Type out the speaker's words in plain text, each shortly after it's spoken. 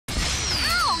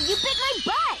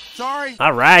Sorry.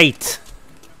 All right.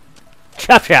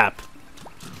 Chop chop.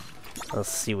 Let's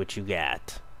see what you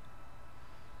got.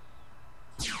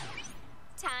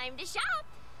 Time to shop.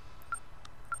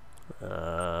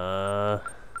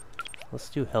 Let's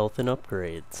do health and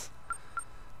upgrades.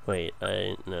 Wait,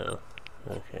 no.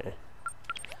 Okay.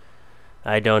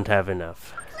 I don't have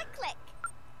enough. Click, click.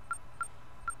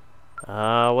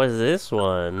 What's this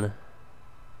one?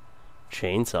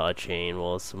 Chainsaw chain.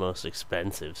 Well, it's the most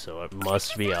expensive, so it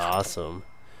must be awesome.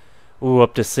 Ooh,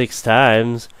 up to 6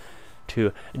 times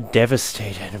to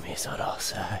devastate enemies on all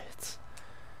sides.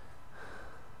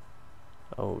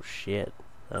 Oh shit.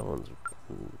 That one's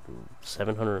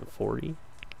 740?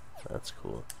 That's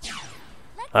cool.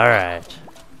 Alright.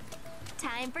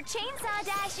 Time for chainsaw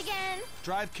dash again.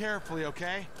 Drive carefully,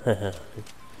 okay?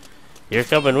 You're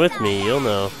coming with me, you'll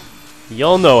know.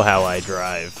 You'll know how I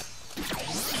drive.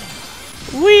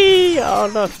 Whee! Oh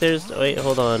look, there's... Wait,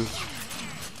 hold on.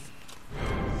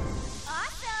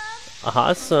 Awesome.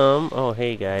 Awesome! Oh,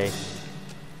 hey, guy.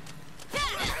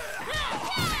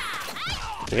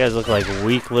 You guys look like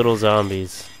weak little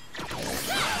zombies.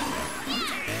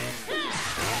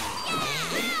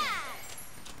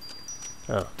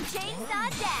 Oh. Chainsaw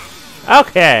dash.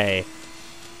 Okay!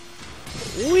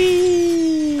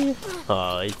 Whee!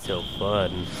 Oh, it's so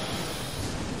fun.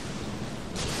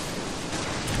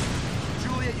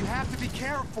 Juliet, you have to be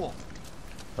careful.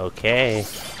 Okay.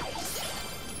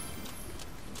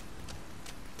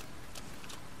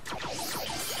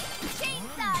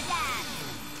 Chainsaw dash.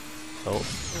 Oh,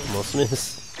 almost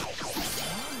missed.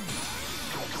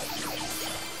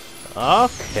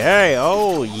 Okay,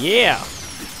 oh yeah!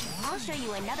 I'll show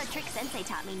you another trick Sensei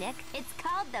taught me, Nick. It's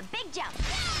called the big jump.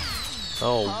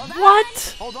 Oh, Hold on.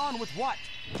 what? Hold on, with what?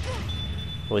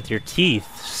 With your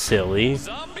teeth, silly.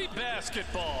 Zombie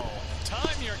basketball.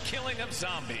 Time your killing of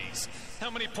zombies. How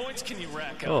many points can you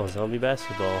rack up? Oh, zombie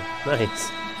basketball. Nice.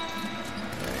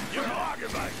 You're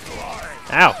hogging my glory.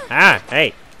 Ow! Ah!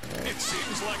 Hey! It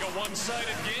seems like a one-sided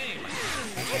game.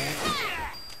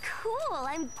 Cool,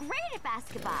 I'm great at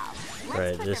basketball. Let's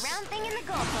Right, put this the round thing in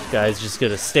the goalpost. guy's just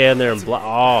gonna stand there and block.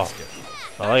 Oh!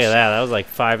 Oh, look at that. That was like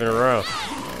 5 in a row.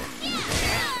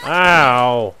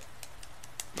 Ow!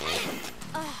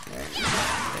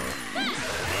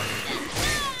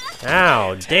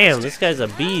 Ow! Damn, this guy's a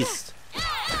beast.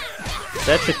 Is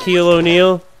that Shaquille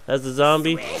O'Neal as a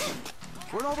zombie?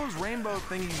 Where'd all those rainbow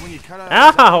thingies when you cut out Ow,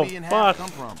 a zombie in half fuck. come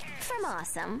from? From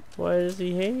awesome. Why does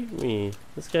he hate me?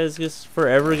 This guy's just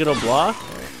forever gonna block?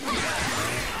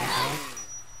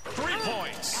 3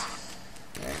 points.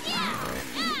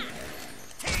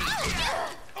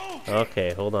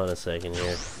 Okay, hold on a second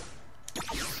here.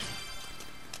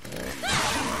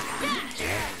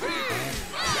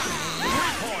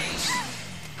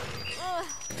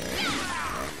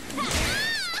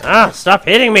 Ah, stop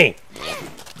hitting me!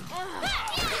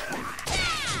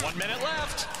 1 minute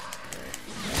left.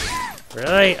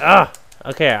 Really? Ah!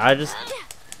 Okay, I just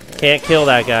can't kill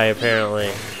that guy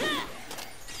apparently.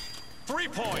 3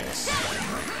 points.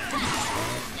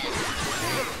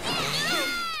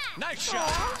 Nice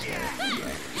shot.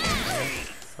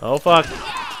 Oh fuck.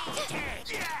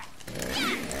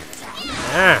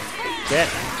 Ah! Get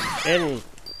in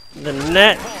the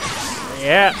net!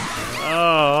 Yeah!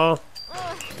 Oh!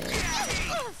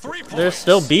 3 points. They're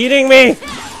still beating me!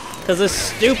 Because this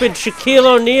stupid Shaquille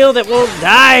O'Neal that won't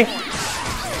die!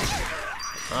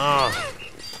 Oh.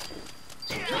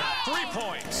 3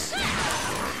 points.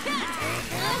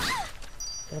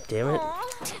 God damn it.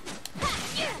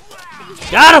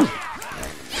 Got him!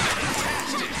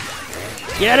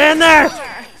 Get in there!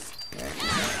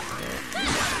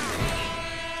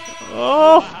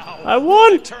 Oh! I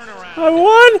won! Turnaround. I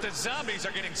won! The zombies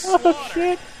are getting Oh slaughtered.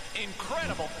 shit!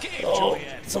 Incredible game, Oh,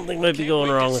 Juliet. something might be Can't going wait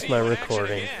to wrong with see my you in action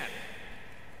recording. again.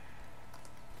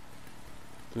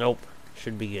 Nope.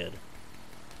 Should be good.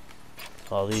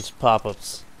 All these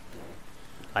pop-ups.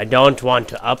 I don't want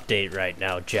to update right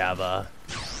now, Java.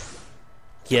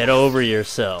 Get over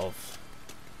yourself.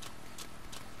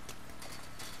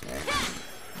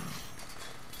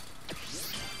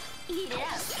 Eat it up.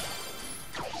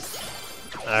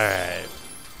 Alright.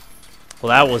 Well,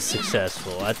 that was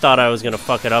successful. I thought I was gonna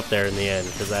fuck it up there in the end,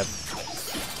 because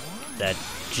that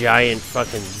giant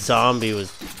fucking zombie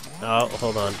was... Oh,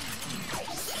 hold on.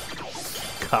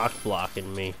 Cock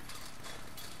blocking me.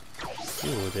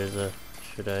 Ooh, there's a...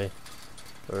 Should I...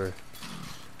 Or...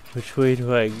 Which way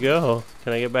do I go?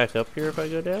 Can I get back up here if I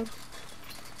go down?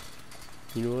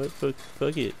 You know what?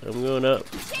 Fuck it. I'm going up.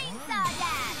 Chainsaw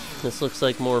dash. This looks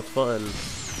like more fun.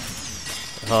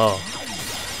 Oh.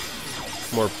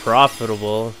 More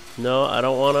profitable. No, I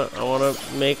don't wanna. I wanna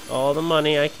make all the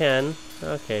money I can.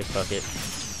 Okay, fuck it.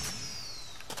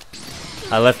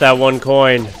 I left that one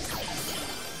coin.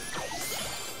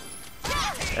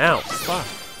 Ow, fuck.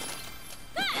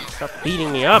 Stop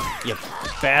beating me up, you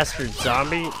bastard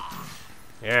zombie.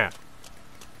 Yeah.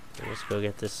 Let's go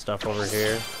get this stuff over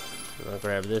here. I'll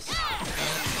grab this. The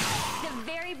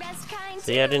very best kind.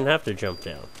 See, I didn't have to jump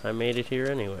down. I made it here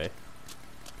anyway.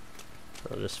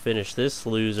 I'll just finish this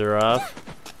loser off.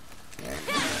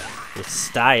 With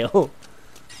style.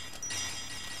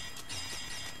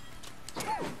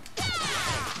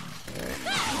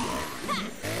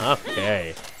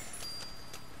 Okay.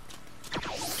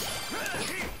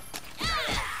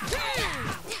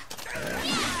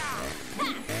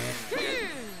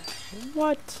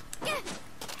 What?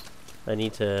 I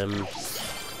need to,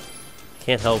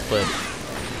 can't help but,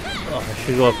 oh, I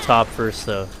should go up top first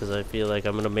though, because I feel like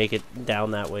I'm going to make it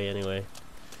down that way anyway.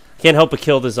 Can't help but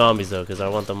kill the zombies though, because I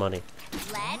want the money. Let's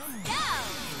go.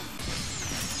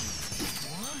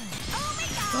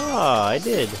 Ah, I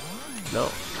did. No.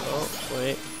 Oh,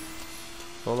 wait.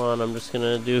 Hold on, I'm just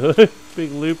going to do a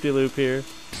big loop-de-loop here.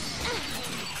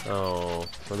 Oh,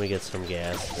 let me get some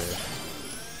gas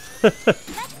there. Let's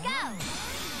go.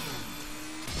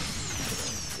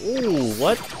 Ooh,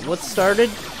 what? What started?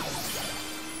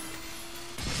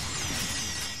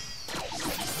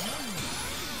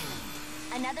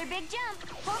 Another big jump.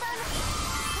 Hold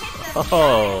on.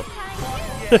 Oh.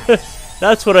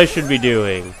 That's what I should be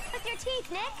doing. With your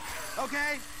teeth, Nick.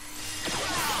 Okay.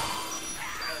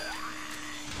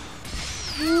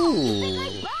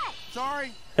 Ooh.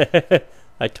 Sorry.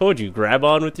 I told you, grab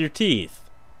on with your teeth.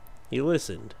 He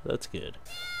listened. That's good.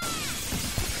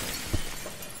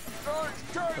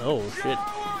 Oh, shit.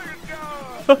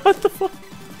 What the fuck?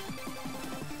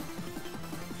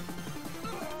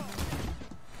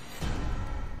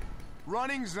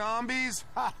 Running zombies?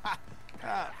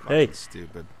 Hey.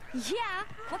 Stupid. Yeah.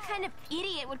 What kind of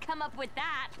idiot would come up with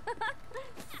that?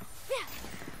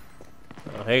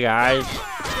 Oh, hey, guys.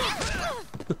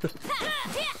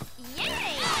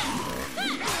 Yay!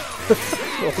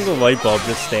 The light bulb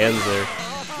just stands there.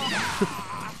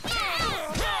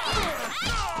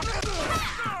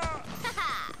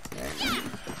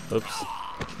 Oops.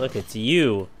 Look, it's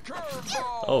you.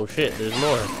 Oh shit, there's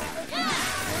more.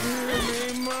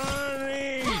 Give me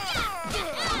money.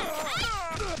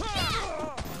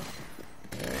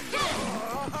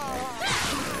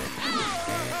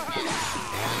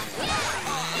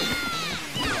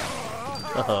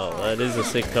 Oh, that is a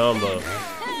sick combo.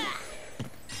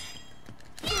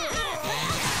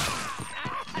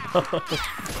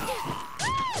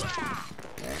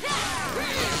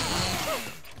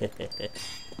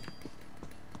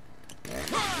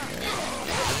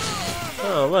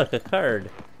 Oh, look, a card.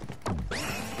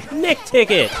 Nick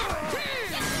ticket!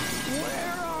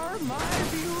 Where are my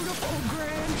beautiful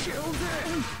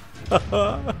grandchildren?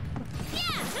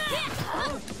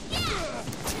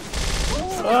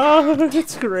 Oh,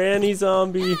 it's Granny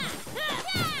Zombie.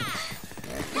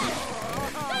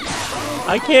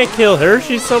 I can't kill her,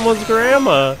 she's someone's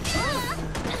grandma.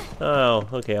 Oh,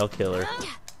 okay, I'll kill her.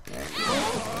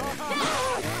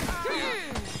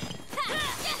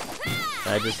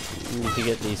 I just need to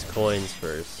get these coins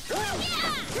first.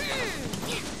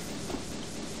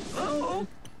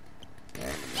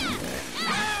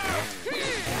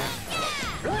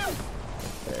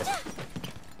 There.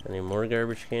 Any more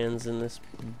garbage cans in this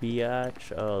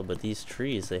biatch? Oh, but these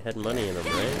trees, they had money in them,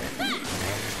 right?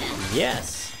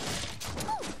 Yes!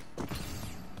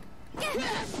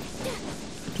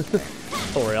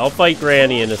 Don't worry, I'll fight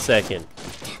Granny in a second.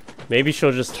 Maybe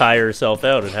she'll just tire herself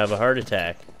out and have a heart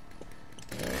attack.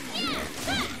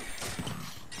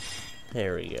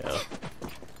 There we go.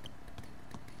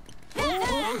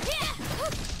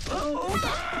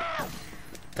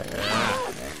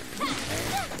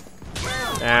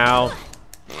 Ow.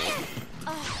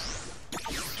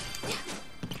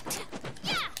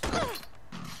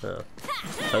 Oh.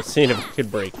 I was seeing if I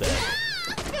could break that.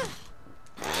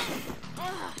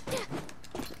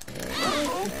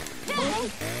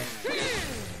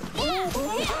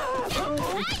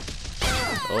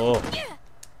 Oh.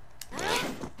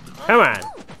 Come on.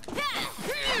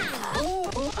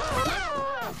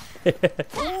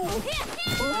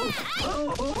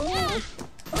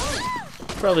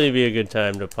 Probably be a good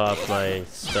time to pop my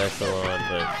special on,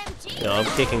 but you know, I'm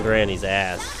kicking Granny's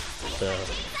ass. So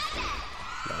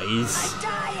nice. I'm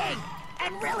dying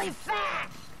and really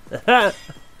fat.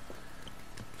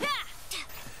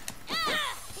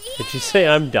 Did you say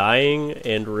I'm dying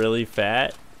and really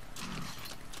fat?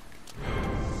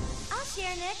 I'll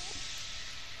share, Nick.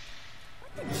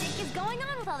 What the dick is going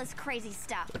on with all this crazy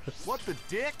stuff. What the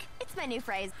dick? It's my new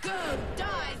phrase. Go,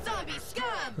 die, zombie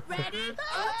scum! Ready?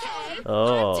 Okay.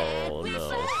 Oh, Dead, we no.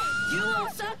 play. You all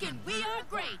suck and we are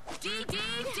great. D-D,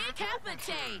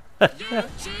 decapitate.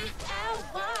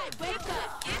 U-G-L-Y, wake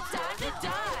up. It's time to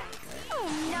die. Oh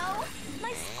no!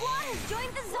 My squad has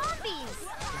joined the zombies!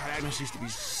 God, Agnes used to be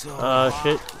so Oh, hot.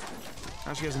 shit.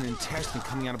 Now she has an intestine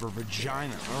coming out of her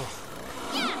vagina. Ugh.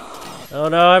 Oh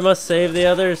no, I must save the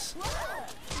others.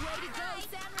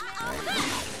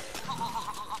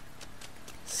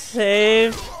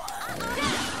 Save.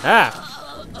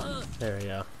 Ah! There we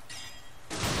go.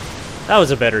 That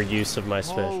was a better use of my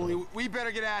special. Holy, we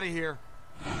better get out of here.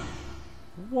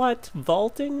 What?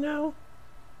 Vaulting now?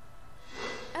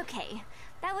 Okay,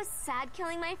 that was sad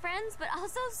killing my friends, but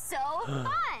also so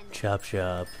fun! Chop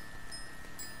chop.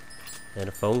 And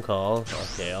a phone call.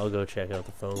 Okay, I'll go check out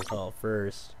the phone call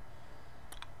first.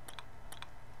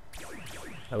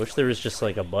 I wish there was just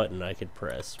like a button I could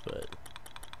press, but...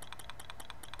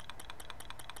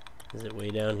 Is it way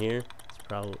down here? It's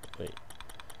probably... Wait.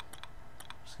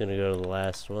 Just gonna go to the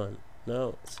last one.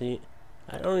 No, see?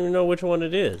 I don't even know which one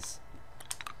it is.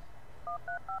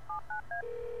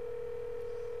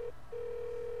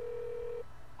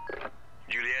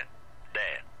 Juliet, Dad,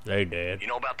 Hey, Dad. you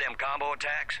know about them combo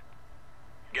attacks?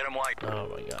 Get them white. Oh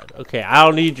my god. Okay, I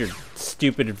don't need your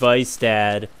stupid advice,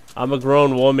 Dad. I'm a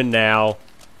grown woman now.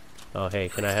 Oh, hey,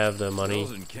 can I have the money?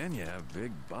 Girls in Kenya have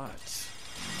big butts.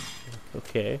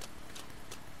 Okay.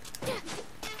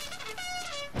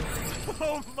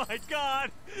 Oh my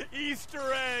god! Easter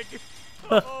egg!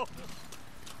 Oh.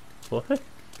 What?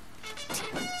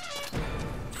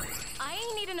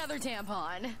 I need another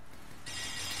tampon.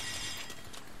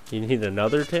 You need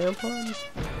another tampon?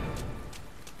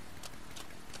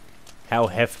 How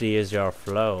hefty is your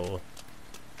flow?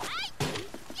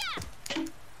 Oh,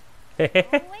 I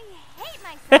hate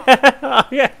myself! Oh,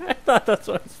 yeah, I thought that's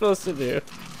what I'm supposed to do.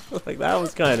 Like, that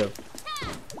was kind of...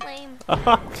 Lame.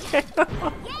 Okay. Yeah!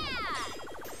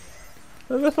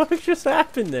 What the fuck just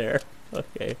happened there?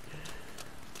 Okay.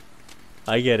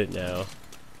 I get it now.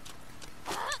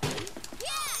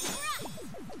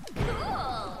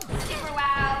 Cool! Super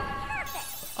wow!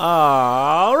 Perfect!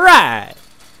 Alright!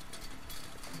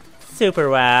 Super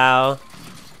wow.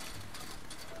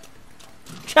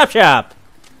 Chop chop!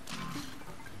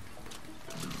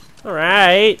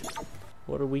 Alright.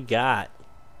 What do we got?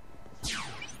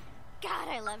 God,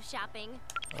 I love shopping.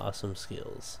 Awesome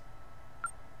skills.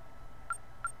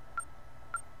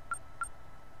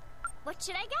 What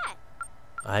should I get?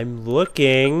 I'm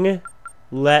looking.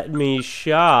 Let me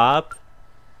shop.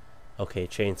 Okay,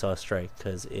 chainsaw strike,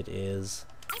 because it is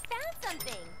I found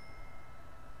something!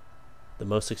 the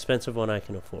most expensive one I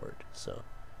can afford, so.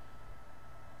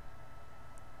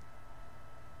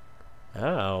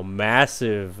 Oh,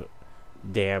 massive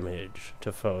damage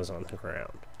to foes on the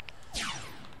ground.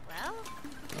 Well,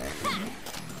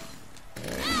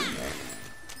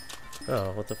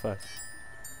 Oh, what the fuck?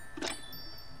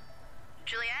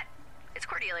 Juliet, it's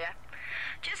Cordelia.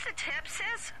 Just a tip,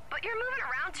 sis, but you're moving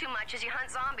around too much as you hunt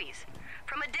zombies.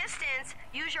 From a distance,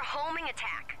 use your homing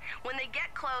attack. When they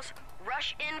get close,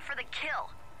 rush in for the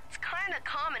kill. It's kind of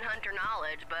common hunter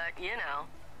knowledge, but you know.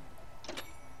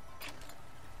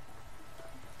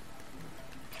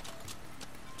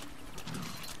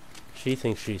 She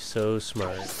thinks she's so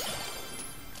smart.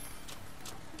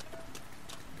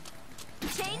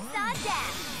 chainsaw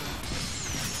dash!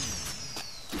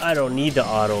 I don't need to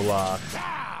auto lock.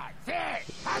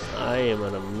 I am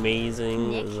an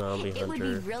amazing Nick, zombie it would be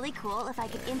hunter. really cool if I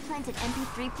could implant an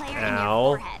MP3 player in Ow.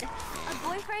 your forehead. A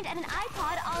boyfriend and an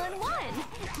iPod all in one.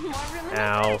 More room in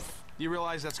Ow. my purse. You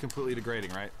realize that's completely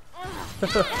degrading, right?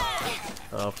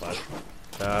 Oh fuck.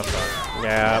 Oh fuck.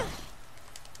 Yeah.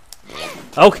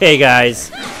 Okay,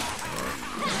 guys.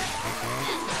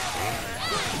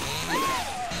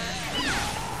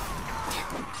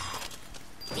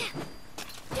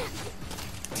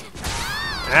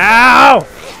 Ow!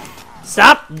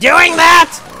 Stop doing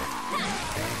that!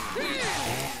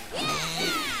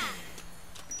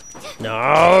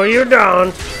 No, you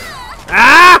don't.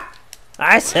 Ah!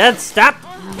 I said stop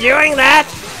doing that!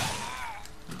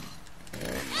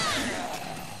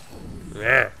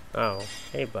 Yeah. Oh,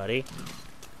 hey, buddy.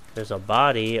 There's a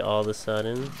body all of a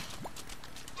sudden.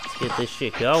 Let's get this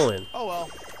shit going. Oh well.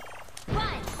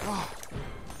 Oh,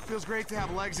 feels great to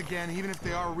have legs again, even if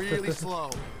they are really slow.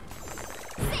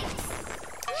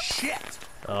 Shit!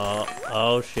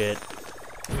 Oh shit.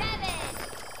 7, 8,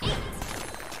 9,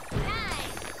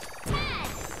 10.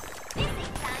 This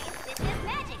ain't science, this is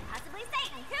magic. Possibly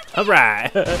Satan. Who cares?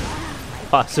 Alright.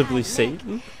 Possibly Nick,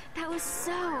 Satan. That was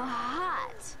so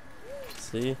hot.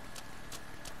 See?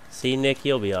 See, Nick,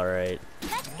 you'll be alright.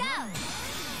 Let's go.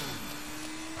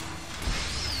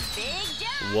 Big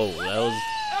jump. Whoa, that was...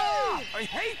 Ah, I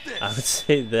hate this. I would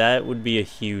say that would be a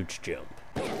huge jump.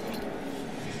 They're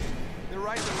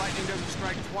right, the lightning doesn't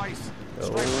strike twice. It Oh,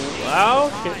 strikes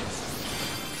wow.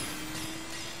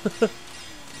 8 times.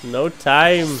 No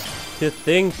time to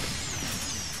think.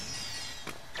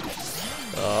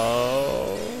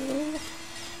 Oh,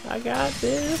 I got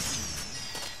this.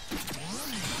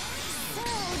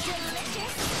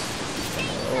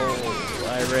 Oh,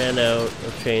 I ran out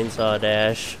of Chainsaw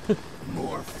Dash.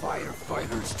 More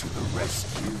firefighters to the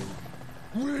rescue.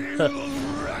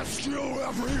 We'll rescue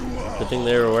everyone. Good thing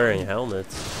they were wearing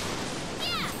helmets.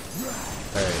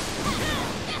 Alright. I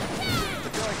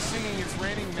feel like singing It's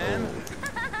Raining Men.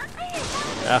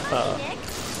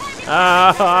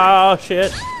 Oh,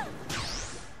 shit.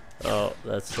 Oh,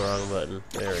 that's the wrong button.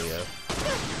 There we go.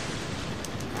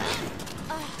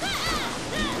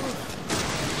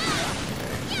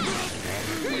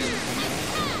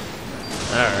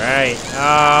 Alright.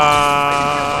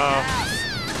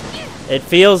 It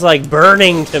feels like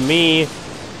burning to me.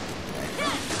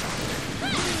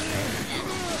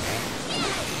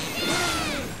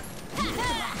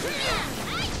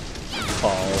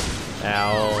 Paul.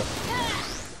 Ow.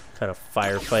 What kind of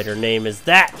firefighter name is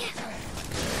that?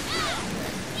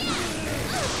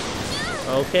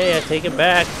 Okay, I take it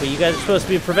back, but you guys are supposed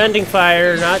to be preventing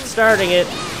fire, not starting it.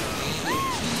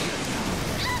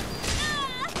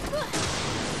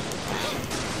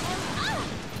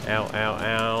 Ow, ow,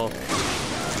 ow.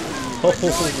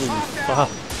 Holy fuck.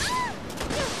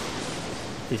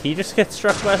 Did he just get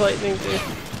struck by lightning, dude?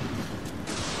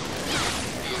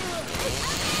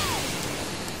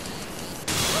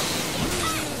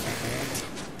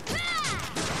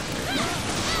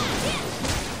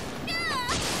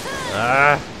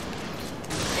 Ah.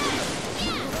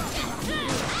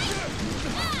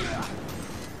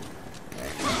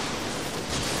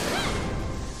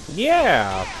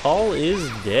 Yeah, Paul is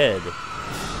dead.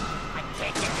 I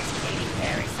can't get this Katy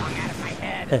Perry song out of my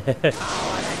head. Oh,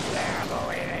 what a terrible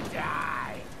way to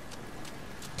die.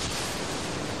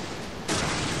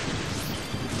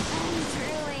 I'm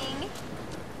drooling.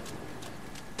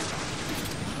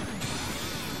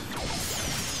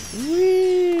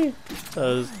 Whee! I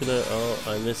was gonna. Oh,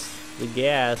 I missed the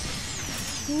gas.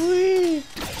 Whee!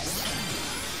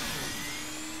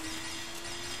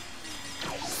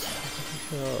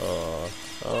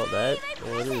 Oh, that.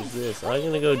 What is this? I'm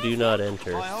gonna go do not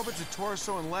enter. Well, I hope it's a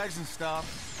torso and legs and stuff.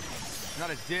 Not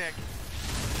a dick.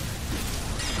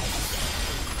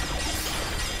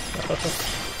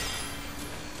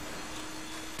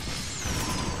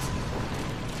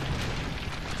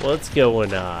 What's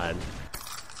going on?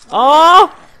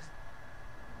 Oh!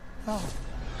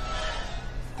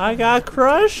 I got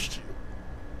crushed?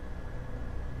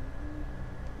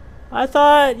 I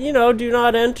thought, you know, do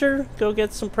not enter, go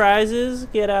get some prizes,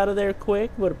 get out of there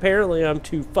quick, but apparently I'm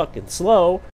too fucking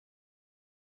slow.